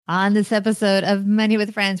On this episode of Money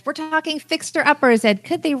with Friends, we're talking fixer-uppers, and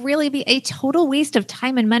could they really be a total waste of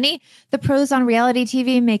time and money? The pros on reality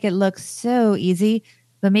TV make it look so easy,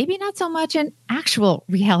 but maybe not so much in actual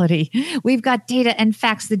reality. We've got data and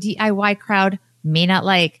facts the DIY crowd may not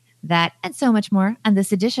like. That and so much more on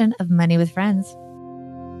this edition of Money with Friends.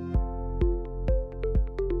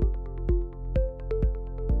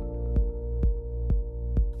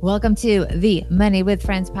 Welcome to the Money with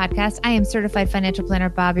Friends podcast. I am certified financial planner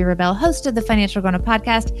Bobbi Rebel, host of the Financial Grown Up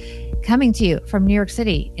podcast, coming to you from New York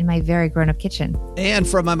City in my very grown-up kitchen. And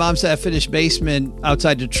from my mom's half-finished basement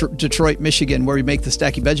outside Detroit, Michigan, where we make the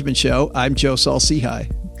Stacky Benjamin show, I'm Joe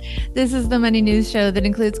Saul-Sehy. This is the Money News Show that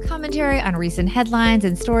includes commentary on recent headlines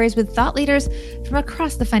and stories with thought leaders from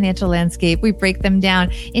across the financial landscape. We break them down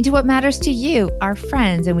into what matters to you, our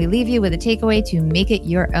friends, and we leave you with a takeaway to make it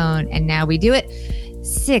your own. And now we do it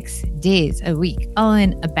 6 days a week, all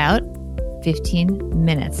in about 15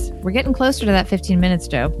 minutes. We're getting closer to that 15 minutes,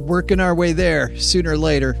 Joe. Working our way there sooner or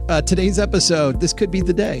later. Today's episode, this could be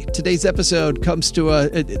the day. Today's episode comes to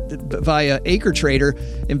via Acre Trader,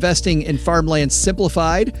 investing in farmland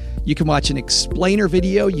simplified. You can watch an explainer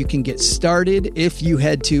video. You can get started if you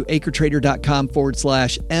head to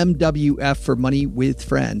acretrader.com/MWF for Money with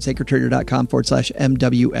Friends.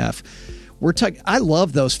 acretrader.com/MWF. I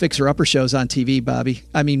love those fixer-upper shows on TV, Bobbi.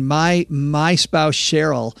 I mean, my spouse,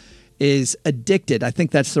 Cheryl, is addicted, I think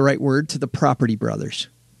that's the right word, to the Property Brothers.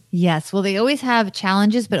 Yes. Well, they always have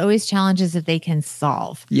challenges, but always challenges that they can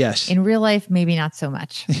solve. Yes. In real life, maybe not so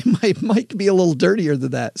much. It might be a little dirtier than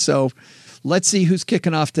that. So let's see who's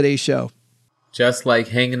kicking off today's show. Just like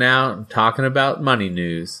hanging out and talking about money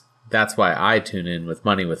news. That's why I tune in with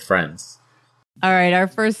Money with Friends. All right. Our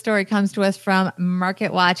first story comes to us from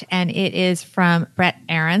Market Watch, and it is from Brett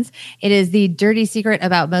Ahrens. It is the dirty secret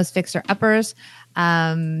about most fixer-uppers.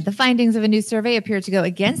 The findings of a new survey appear to go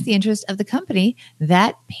against the interest of the company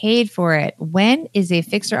that paid for it. When is a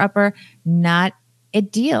fixer-upper not a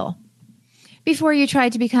deal? Before you try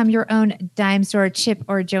to become your own dime store Chip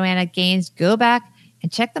or Joanna Gaines, go back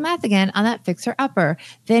and check the math again on that fixer-upper.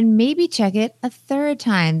 Then maybe check it a third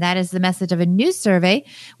time. That is the message of a new survey,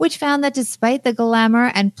 which found that despite the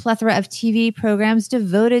glamour and plethora of TV programs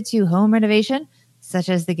devoted to home renovation, such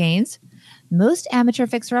as the Gaines, most amateur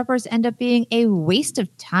fixer-uppers end up being a waste of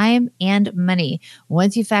time and money.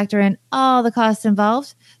 Once you factor in all the costs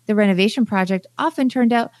involved, the renovation project often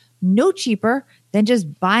turned out no cheaper than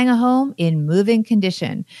just buying a home in moving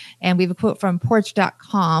condition. And we have a quote from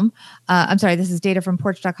Porch.com. This is data from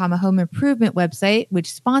Porch.com, a home improvement website,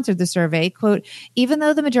 which sponsored the survey. Quote, even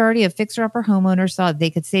though the majority of fixer-upper homeowners thought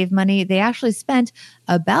they could save money, they actually spent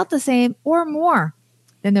about the same or more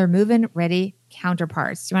than their move-in ready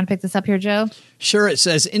counterparts. Do you want to pick this up here, Joe? Sure. It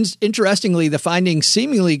says, interestingly, the findings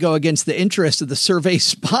seemingly go against the interest of the survey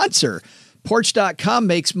sponsor. Porch.com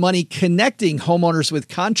makes money connecting homeowners with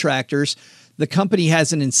contractors. The company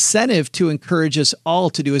has an incentive to encourage us all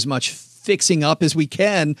to do as much fixing up as we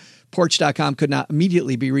can. Porch.com could not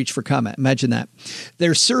immediately be reached for comment. Imagine that.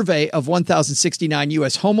 Their survey of 1,069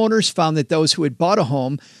 U.S. homeowners found that those who had bought a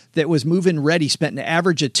home that was move-in ready spent an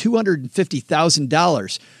average of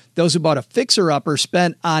 $250,000. Those who bought a fixer-upper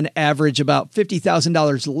spent on average about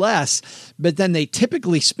 $50,000 less, but then they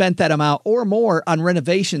typically spent that amount or more on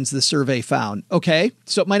renovations, the survey found. Okay,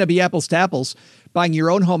 so it might not be apples to apples. Buying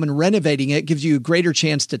your own home and renovating it gives you a greater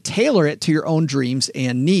chance to tailor it to your own dreams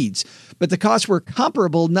and needs. But the costs were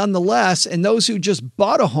comparable nonetheless, and those who just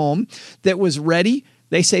bought a home that was ready,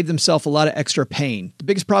 they saved themselves a lot of extra pain. The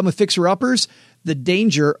biggest problem with fixer-uppers, the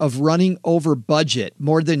danger of running over budget.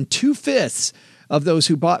 More than 2/5 of those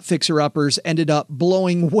who bought fixer-uppers ended up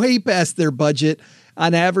blowing way past their budget.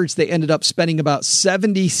 On average, they ended up spending about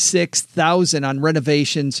 $76,000 on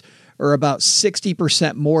renovations, or about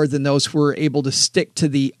 60% more than those who were able to stick to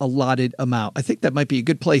the allotted amount. I think that might be a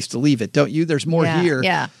good place to leave it, don't you? There's more here.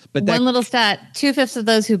 Yeah. But one little stat, 2/5 of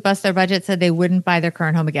those who bust their budget said they wouldn't buy their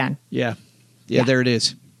current home again. Yeah, there it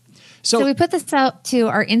is. So we put this out to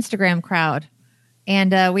our Instagram crowd,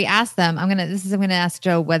 and we asked them, I'm going to ask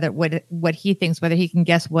Joe what he thinks, whether he can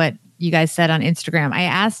guess what you guys said on Instagram. I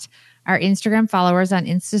asked our Instagram followers on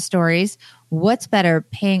Insta Stories, what's better,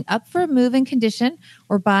 paying up for a move-in condition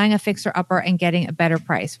or buying a fixer-upper and getting a better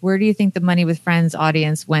price? Where do you think the Money with Friends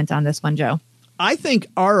audience went on this one, Joe? I think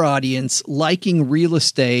our audience, liking real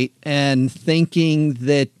estate and thinking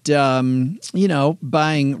that,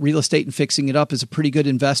 buying real estate and fixing it up is a pretty good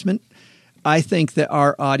investment. I think that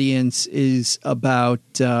our audience is about,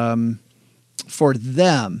 for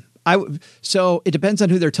them. So it depends on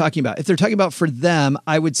who they're talking about. If they're talking about for them,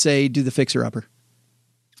 I would say do the fixer-upper.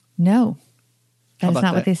 No, that is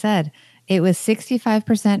not what they said. It was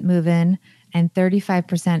 65% move-in and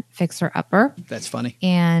 35% fixer-upper. That's funny.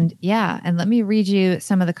 And and let me read you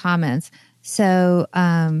some of the comments. So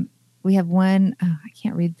we have one, I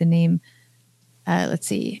can't read the name. Let's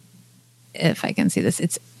see if I can see this.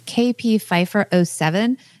 It's KP Pfeiffer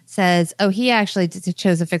 07 says, he actually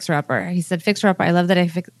chose a fixer-upper. He said, fixer-upper, I love that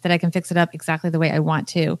I can fix it up exactly the way I want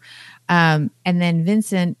to. And then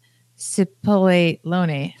Vincent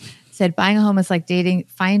Cipollone said, buying a home is like dating.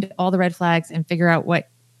 Find all the red flags and figure out what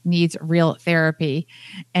needs real therapy.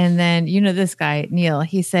 And then, this guy, Neil,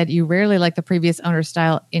 he said, you rarely like the previous owner's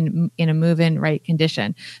style in a move-in right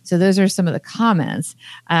condition. So those are some of the comments.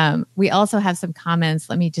 We also have some comments.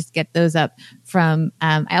 Let me just get those up from,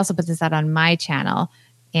 I also put this out on my channel.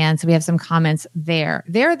 And so we have some comments there.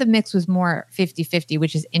 There, the mix was more 50-50,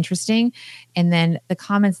 which is interesting. And then the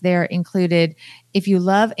comments there included, if you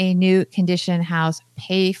love a new condition house,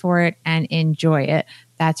 pay for it and enjoy it.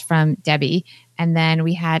 That's from Debbie. And then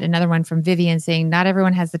we had another one from Vivian saying, not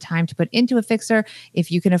everyone has the time to put into a fixer. If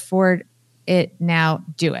you can afford it now,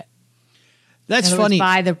 do it. That's funny.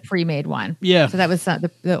 Buy the pre-made one. Yeah. So that was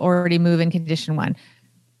the already move-in condition one.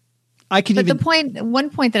 One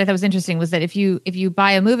point that I thought was interesting was that if you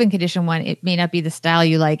buy a move-in condition one, it may not be the style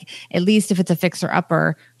you like. At least if it's a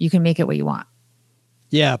fixer-upper, you can make it what you want.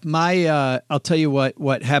 Yeah, I'll tell you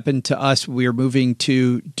what happened to us. We were moving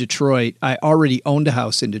to Detroit. I already owned a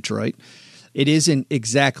house in Detroit. It isn't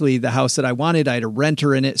exactly the house that I wanted. I had a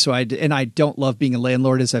renter in it, and I don't love being a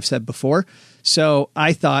landlord, as I've said before. So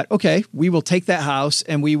I thought, okay, we will take that house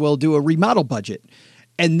and we will do a remodel budget.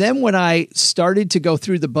 And then when I started to go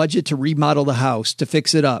through the budget to remodel the house, to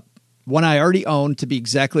fix it up, one I already owned to be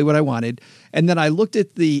exactly what I wanted, and then I looked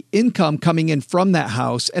at the income coming in from that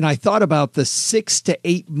house, and I thought about the 6 to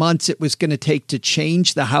 8 months it was going to take to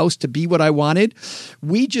change the house to be what I wanted.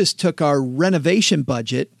 We just took our renovation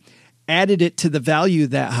budget, added it to the value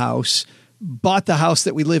of that house, bought the house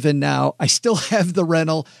that we live in now. I still have the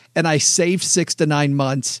rental, and I saved 6 to 9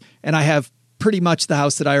 months, and I have pretty much the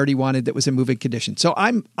house that I already wanted that was in moving condition. So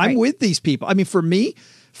I'm right with these people. I mean, for me,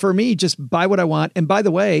 just buy what I want. And by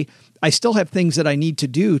the way, I still have things that I need to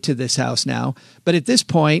do to this house now. But at this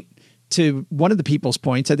point, to one of the people's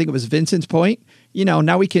points, I think it was Vincent's point,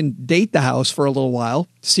 now we can date the house for a little while,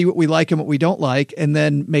 see what we like and what we don't like, and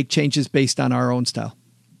then make changes based on our own style.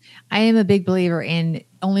 I am a big believer in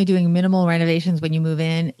only doing minimal renovations when you move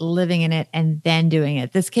in, living in it, and then doing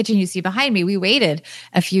it. This kitchen you see behind me, we waited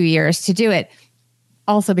a few years to do it,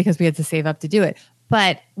 also because we had to save up to do it.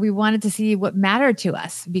 But we wanted to see what mattered to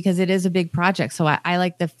us because it is a big project. So I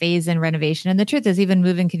like the phase in renovation. And the truth is, even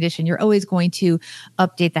move-in condition, you're always going to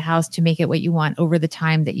update the house to make it what you want over the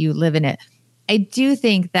time that you live in it. I do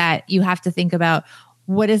think that you have to think about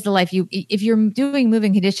what is the life if you're doing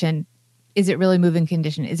move-in condition, is it really move-in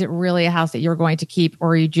condition? Is it really a house that you're going to keep?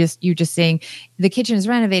 Or are you just saying the kitchen is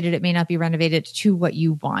renovated, it may not be renovated to what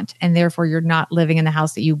you want. And therefore you're not living in the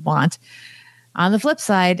house that you want. On the flip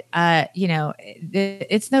side,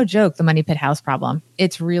 it's no joke, the money pit house problem.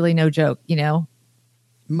 It's really no joke, When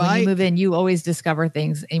you move in, you always discover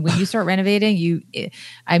things. And when you start renovating, you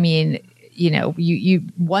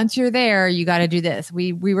once you're there, you got to do this.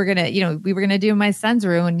 We were going to do my son's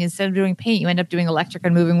room, and instead of doing paint, you end up doing electric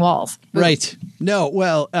and moving walls. Boom. Right. No,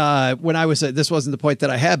 well, when I was, this wasn't the point that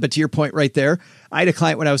I had, but to your point right there, I had a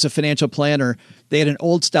client when I was a financial planner. They had an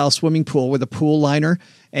old style swimming pool with a pool liner,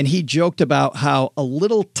 and he joked about how a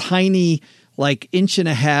little tiny, like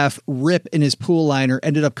 1.5 inch rip in his pool liner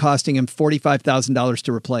ended up costing him $45,000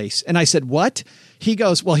 to replace. And I said, what? He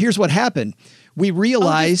goes, well, here's what happened. We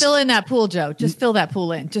realized... just fill in that pool, Joe. Just fill that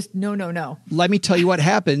pool in. Just no. Let me tell you what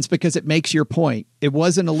happens because it makes your point. It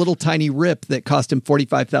wasn't a little tiny rip that cost him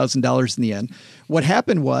 $45,000 in the end. What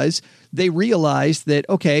happened was they realized that,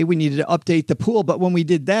 okay, we needed to update the pool. But when we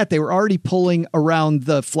did that, they were already pulling around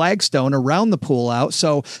the flagstone around the pool out.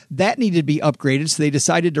 So that needed to be upgraded. So they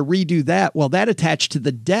decided to redo that. Well, that attached to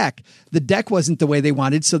the deck. The deck wasn't the way they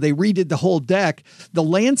wanted. So they redid the whole deck. The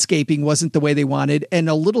landscaping wasn't the way they wanted. And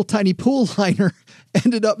a little tiny pool liner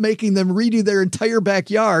ended up making them redo their entire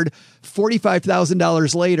backyard.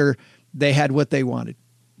 $45,000 later, they had what they wanted.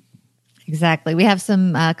 Exactly. We have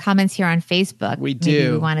some comments here on Facebook. We do.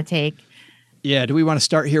 Maybe we want to take. Yeah. Do we want to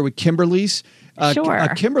start here with Kimberly's? Sure.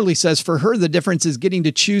 Kimberly says for her, the difference is getting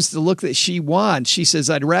to choose the look that she wants. She says,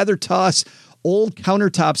 I'd rather toss old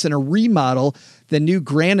countertops in a remodel than new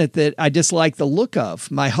granite that I dislike the look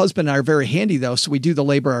of. My husband and I are very handy, though, so we do the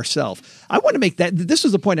labor ourselves. I want to make that. This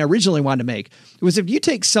was the point I originally wanted to make. It was if you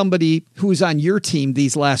take somebody who's on your team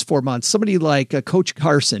these last 4 months, somebody like Coach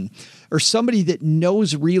Carson, or somebody that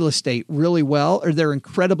knows real estate really well, or they're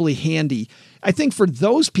incredibly handy. I think for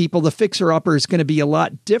those people, the fixer-upper is going to be a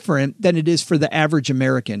lot different than it is for the average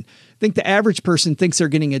American. I think the average person thinks they're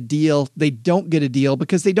getting a deal. They don't get a deal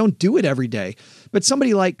because they don't do it every day. But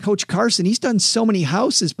somebody like Coach Carson, he's done so many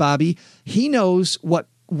houses, Bobbi. He knows what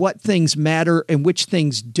things matter and which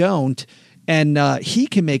things don't, and he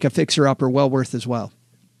can make a fixer-upper well worth as well.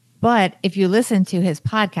 But if you listen to his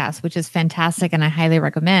podcast, which is fantastic and I highly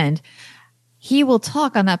recommend, he will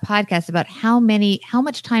talk on that podcast about how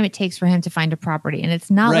much time it takes for him to find a property. And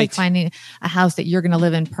it's not like finding a house that you're going to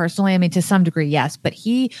live in personally. I mean, to some degree, yes, but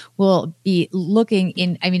he will be looking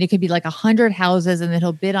in, I mean, it could be like 100 houses and then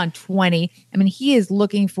he'll bid on 20. I mean, he is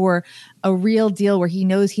looking for a real deal where he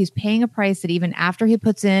knows he's paying a price that even after he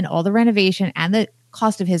puts in all the renovation and the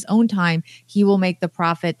cost of his own time, he will make the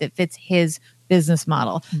profit that fits his business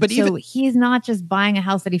model. But so he's not just buying a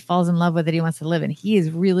house that he falls in love with that he wants to live in. He is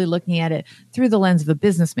really looking at it through the lens of a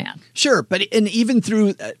businessman. Sure, but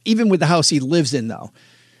even with the house he lives in, though,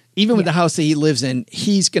 even with the house that he lives in,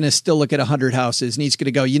 he's going to still look at 100 houses and he's going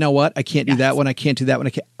to go, you know what? I can't do that one. I can't do that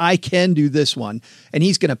one. I can do this one. And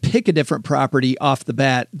he's going to pick a different property off the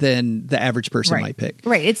bat than the average person might pick.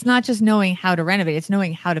 Right. It's not just knowing how to renovate. It's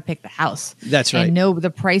knowing how to pick the house. That's right. And know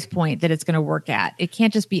the price point that it's going to work at. It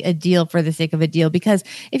can't just be a deal for the sake of a deal, because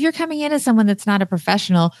if you're coming in as someone that's not a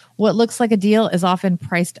professional, what looks like a deal is often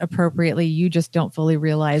priced appropriately. You just don't fully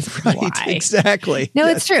realize why. Exactly. No,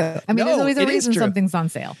 it's true. I mean, there's always a reason something's on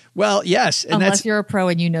sale. Well, yes. And unless you're a pro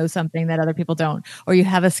and you know something that other people don't, or you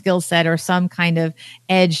have a skill set or some kind of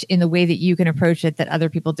edge in the way that you can approach it that other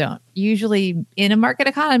people don't. Usually in a market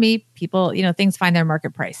economy, people, things find their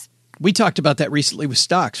market price. We talked about that recently with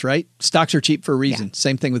stocks, right? Stocks are cheap for a reason. Yeah.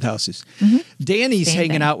 Same thing with houses. Mm-hmm. Danny's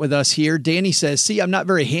hanging out with us here. Danny says, see, I'm not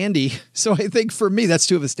very handy. So I think for me, that's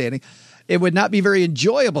two of us, Danny. It would not be very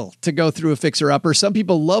enjoyable to go through a fixer-upper. Some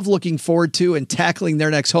people love looking forward to and tackling their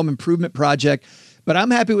next home improvement project. But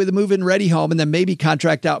I'm happy with a move-in ready home and then maybe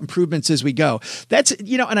contract out improvements as we go. That's,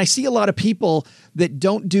 and I see a lot of people that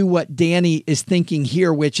don't do what Danny is thinking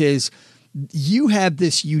here, which is you have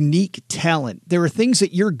this unique talent. There are things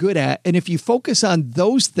that you're good at. And if you focus on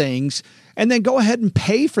those things and then go ahead and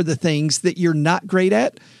pay for the things that you're not great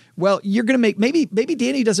at, well, you're going to make, maybe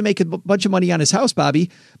Danny doesn't make a bunch of money on his house,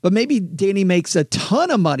 Bobbi, but maybe Danny makes a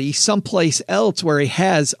ton of money someplace else where he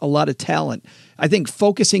has a lot of talent. I think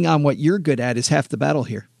focusing on what you're good at is half the battle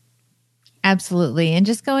here. Absolutely. And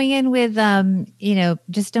just going in with,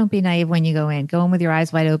 just don't be naive when you go in. Go in with your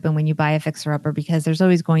eyes wide open when you buy a fixer-upper, because there's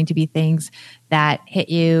always going to be things that hit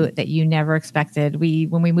you that you never expected.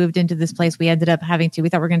 When we moved into this place, we ended up we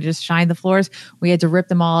thought we were going to just shine the floors. We had to rip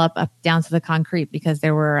them all up down to the concrete because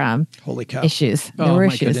there were holy cow issues. There were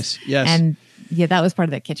issues. Goodness. Yes. And yeah, that was part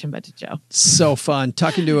of that kitchen budget, Joe. So fun.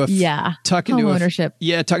 Talking to ownership.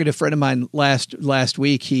 Talking to a friend of mine last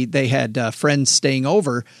week. They had friends staying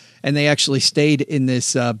over, and they actually stayed in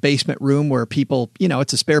this basement room where people,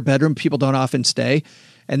 it's a spare bedroom. People don't often stay.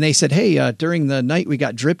 And they said, hey, during the night we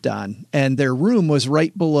got dripped on, and their room was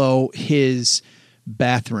right below his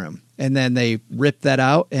bathroom. And then they ripped that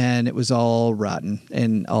out and it was all rotten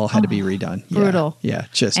and all had to be redone. Brutal. Yeah.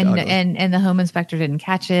 Just ugly. And the home inspector didn't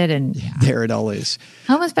catch it. And there it all is.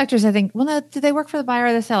 Home inspectors, I think, no, do they work for the buyer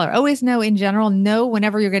or the seller? Always know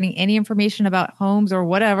whenever you're getting any information about homes or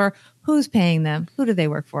whatever, who's paying them? Who do they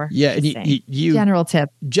work for? Yeah. And you general tip.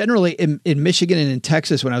 Generally in Michigan and in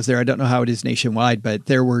Texas, when I was there, I don't know how it is nationwide, but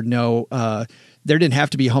there were there didn't have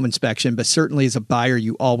to be a home inspection, but certainly as a buyer,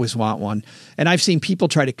 you always want one. And I've seen people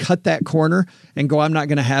try to cut that corner and go, I'm not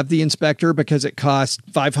going to have the inspector because it costs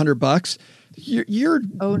 $500. You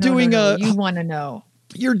want to know.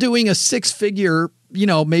 You're doing a 6-figure,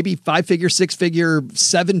 maybe 5-figure, 6-figure,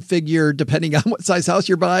 7-figure, depending on what size house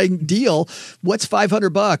you're buying deal. What's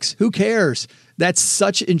 $500? Who cares? That's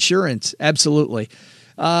such insurance. Absolutely.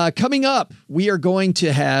 Coming up, we are going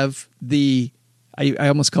to have I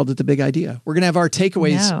almost called it the big idea. We're going to have our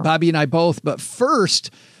takeaways, Bobbi and I both. But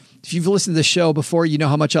first, if you've listened to the show before, you know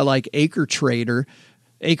how much I like Acre Trader.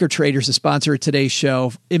 Acre Trader is the sponsor of today's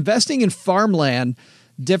show. Investing in farmland,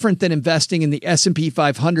 different than investing in the S&P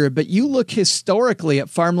 500. But you look historically at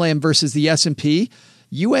farmland versus the S&P,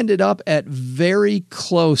 you ended up at very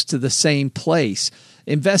close to the same place.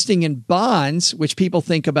 Investing in bonds, which people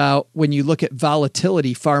think about when you look at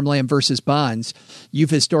volatility, farmland versus bonds, you've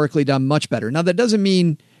historically done much better. Now, that doesn't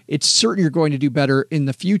mean it's certain you're going to do better in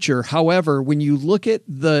the future. However, when you look at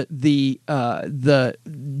the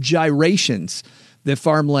gyrations that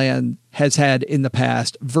farmland has had in the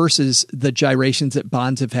past versus the gyrations that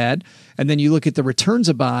bonds have had, and then you look at the returns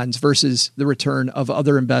of bonds versus the return of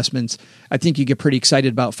other investments, I think you get pretty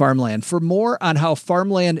excited about farmland. For more on how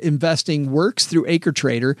farmland investing works through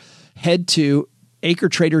AcreTrader, head to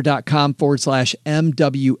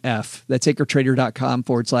acretrader.com/MWF. That's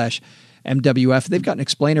acretrader.com/MWF. They've got an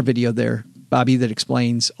explainer video there, Bobbi, that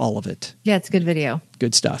explains all of it. Yeah, it's a good video.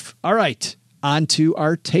 Good stuff. All right, on to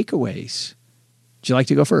our takeaways. Would you like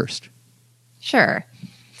to go first? Sure.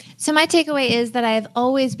 So my takeaway is that I've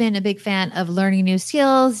always been a big fan of learning new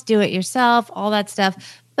skills, do it yourself, all that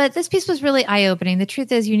stuff. But this piece was really eye-opening. The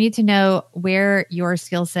truth is you need to know where your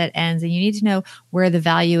skill set ends, and you need to know where the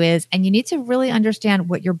value is, and you need to really understand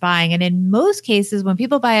what you're buying. And in most cases, when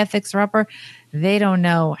people buy a fixer-upper, they don't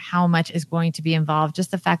know how much is going to be involved.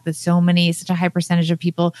 Just the fact that such a high percentage of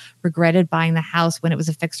people regretted buying the house when it was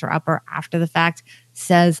a fixer-upper after the fact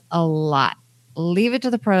says a lot. Leave it to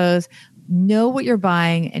the pros. Know what you're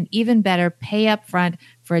buying, and even better, pay up front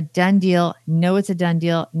for a done deal. Know it's a done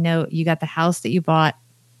deal. Know you got the house that you bought,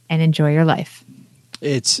 and enjoy your life.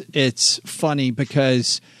 It's funny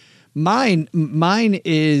because mine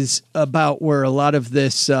is about where a lot of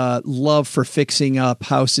this love for fixing up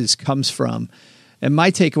houses comes from. And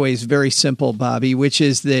my takeaway is very simple, Bobbi, which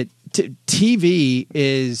is that TV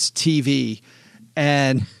is TV.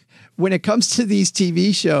 And when it comes to these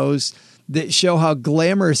TV shows that show how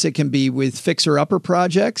glamorous it can be with fixer-upper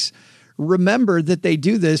projects, remember that they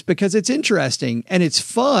do this because it's interesting and it's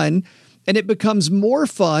fun, and it becomes more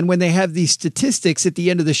fun when they have these statistics at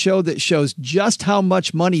the end of the show that shows just how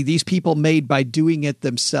much money these people made by doing it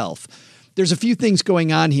themselves. There's a few things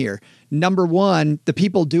going on here. Number one, the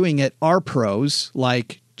people doing it are pros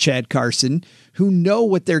like Chad Carson, who know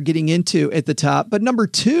what they're getting into at the top. But number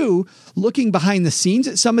two, looking behind the scenes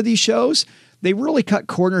at some of these shows, they really cut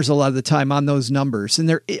corners a lot of the time on those numbers. And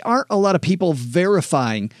there aren't a lot of people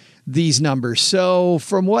verifying these numbers. So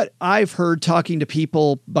from what I've heard talking to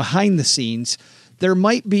people behind the scenes, there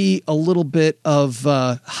might be a little bit of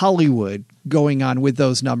Hollywood going on with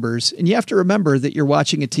those numbers. And you have to remember that you're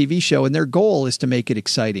watching a TV show and their goal is to make it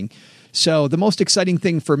exciting. So the most exciting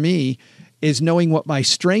thing for me is knowing what my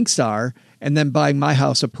strengths are and then buying my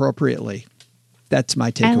house appropriately. That's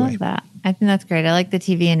my takeaway. I love that. I think that's great. I like the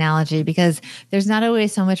TV analogy because there's not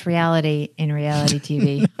always so much reality in reality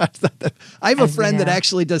TV. I have a friend that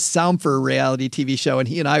actually does sound for a reality TV show, and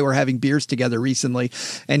he and I were having beers together recently,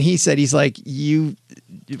 and he said he said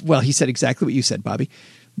exactly what you said, Bobbi.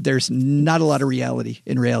 There's not a lot of reality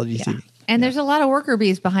in reality TV. And there's a lot of worker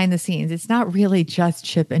bees behind the scenes. It's not really just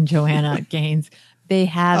Chip and Joanna Gaines. They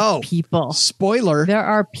have people. Spoiler. There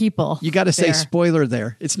are people. You got to say spoiler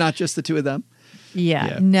there. It's not just the two of them.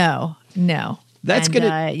 Yeah. No. That's going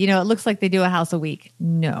to, it looks like they do a house a week.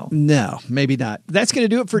 No, maybe not. That's going to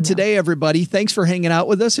do it for today, everybody. Thanks for hanging out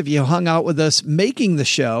with us. If you hung out with us making the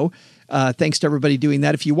show, thanks to everybody doing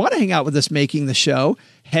that. If you want to hang out with us making the show,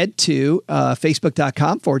 head to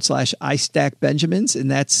facebook.com/iStackBenjamins.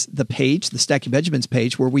 And that's the page, the Stacking Benjamins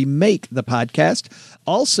page, where we make the podcast.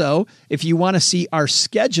 Also, if you want to see our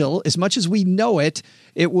schedule, as much as we know it,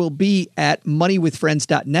 it will be at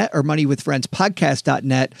moneywithfriends.net or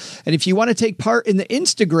moneywithfriendspodcast.net. And if you want to take part in the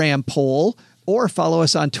Instagram poll or follow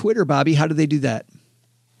us on Twitter, Bobbi, how do they do that?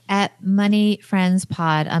 At Money Friends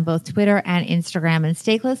Pod on both Twitter and Instagram. And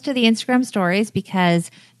stay close to the Instagram stories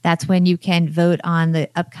because that's when you can vote on the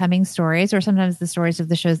upcoming stories or sometimes the stories of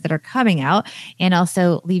the shows that are coming out. And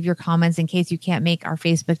also leave your comments in case you can't make our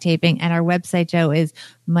Facebook taping. And our website, Joe, is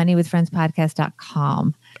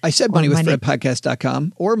moneywithfriendspodcast.com. I said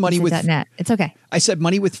moneywithfriendpodcast.com or .net. It's okay. I said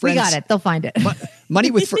money with friends. We got it. They'll find it.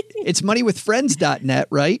 It's moneywithfriends.net,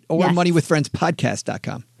 right? Or yes.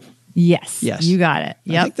 moneywithfriendspodcast.com. Yes. You got it.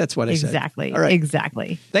 Yep. I think that's what I said. Exactly. All right.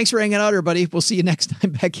 Exactly. Thanks for hanging out, everybody. We'll see you next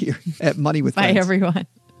time back here at Money with Friends. Bye, everyone.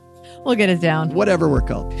 We'll get us down. Whatever we're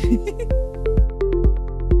called.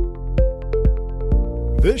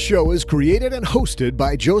 This show is created and hosted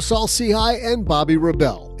by Joe Saul-Sehy and Bobbi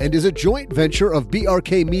Rebell and is a joint venture of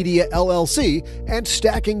BRK Media, LLC and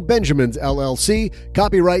Stacking Benjamins, LLC,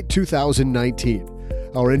 copyright 2019.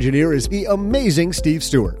 Our engineer is the amazing Steve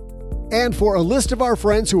Stewart. And for a list of our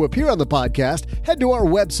friends who appear on the podcast, head to our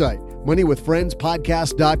website,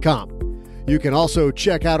 moneywithfriendspodcast.com. You can also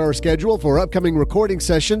check out our schedule for upcoming recording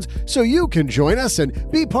sessions so you can join us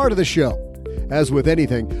and be part of the show. As with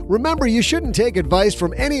anything, remember you shouldn't take advice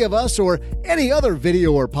from any of us or any other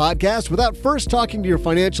video or podcast without first talking to your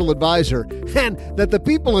financial advisor, and that the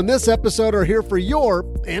people in this episode are here for your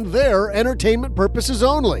and their entertainment purposes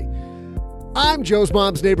only. I'm Joe's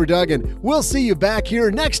mom's neighbor Doug, and we'll see you back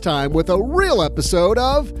here next time with a real episode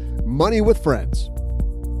of Money with Friends.